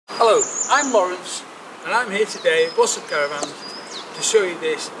Hello, I'm Lawrence and I'm here today at Glossop Caravans to show you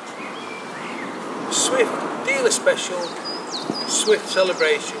this Swift Dealer Special Swift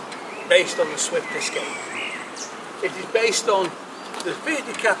Celebration based on the Swift Escape. It is based on the Fiat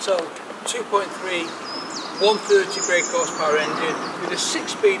Ducato 2.3 130 brake horsepower engine with a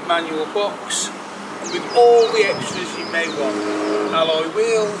 6-speed manual box and with all the extras you may want. Alloy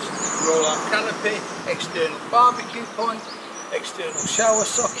wheels, roll-out canopy, external barbecue point, external shower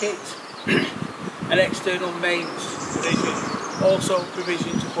socket and external mains provision. Also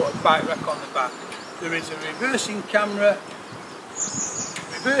provision to put a bike rack on the back. There is a reversing camera,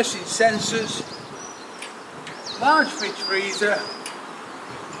 reversing sensors, large fridge freezer,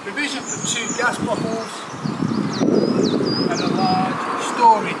 provision for 2 gas bottles and a large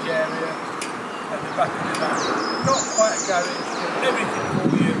storage area at the back of the van. Not quite a garage, but everything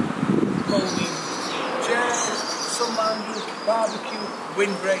for you. Folding chairs, sun loungers, barbecue,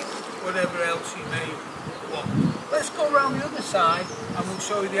 windbreak, whatever else you may want. Let's go around the other side and we'll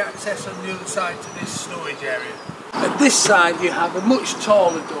show you the access on the other side to this storage area. At this side you have a much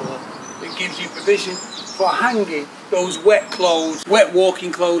taller door that gives you provision for hanging those wet clothes, wet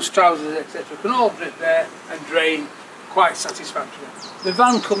walking clothes, trousers, etc. can all drip there and drain quite satisfactorily. The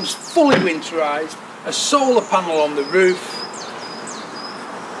van comes fully winterised, a solar panel on the roof.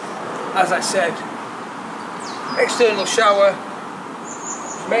 As I said, external shower,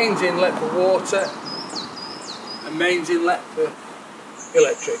 mains inlet for water and mains inlet for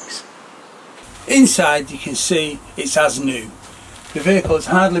electrics. Inside you can see it's as new. The vehicle has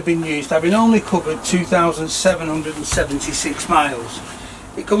hardly been used, having only covered 2,776 miles.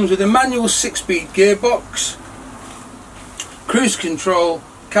 It comes with a manual 6-speed gearbox, cruise control,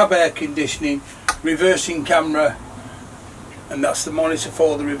 cab air conditioning, reversing camera, and that's the monitor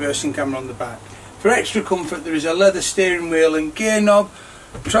for the reversing camera on the back. For extra comfort there is a leather steering wheel and gear knob.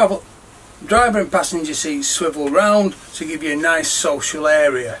 Driver and passenger seats swivel round to give you a nice social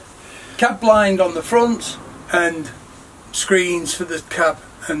area. Cab blind on the front and screens for the cab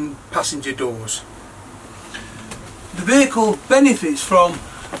and passenger doors. The vehicle benefits from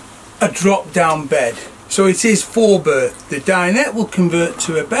a drop down bed, so it is 4-berth. The dinette will convert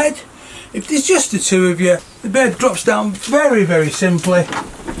to a bed. If there's just the two of you, the bed drops down very simply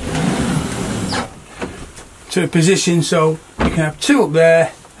to a position so you can have 2 up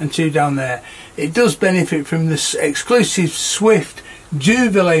there and 2 down there. It does benefit from this exclusive Swift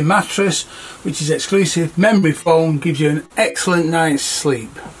Duvet mattress, which is exclusive memory foam, gives you an excellent night's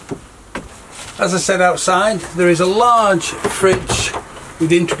sleep. As I said, outside there is a large fridge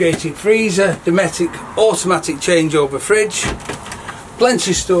with integrated freezer, automatic changeover fridge,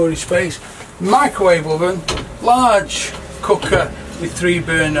 plenty of storage space, microwave oven, large cooker with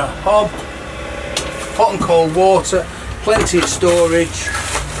 3-burner hob, hot and cold water, plenty of storage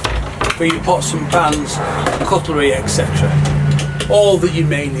for your pots and pans, cutlery, etc. All that you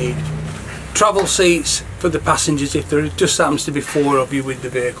may need. Travel seats for the passengers if there just happens to be 4 of you with the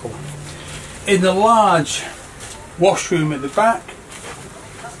vehicle. In the large washroom at the back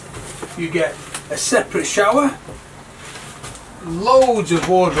you get a separate shower, loads of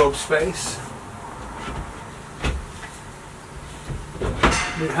wardrobe space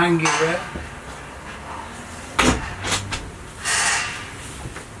with hanging there,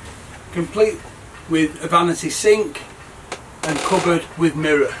 complete with a vanity sink and cupboard with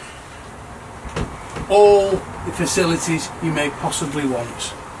mirror. All the facilities you may possibly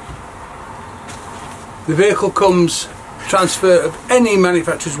want. The vehicle comes transfer of any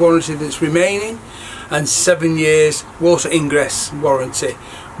manufacturer's warranty that's remaining and 7 years water ingress warranty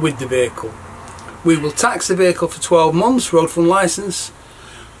with the vehicle. We will tax the vehicle for 12 months, road fund licence,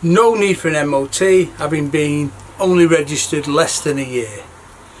 no need for an MOT, having been only registered less than a year.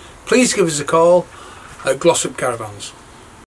 Please give us a call at Glossop Caravans.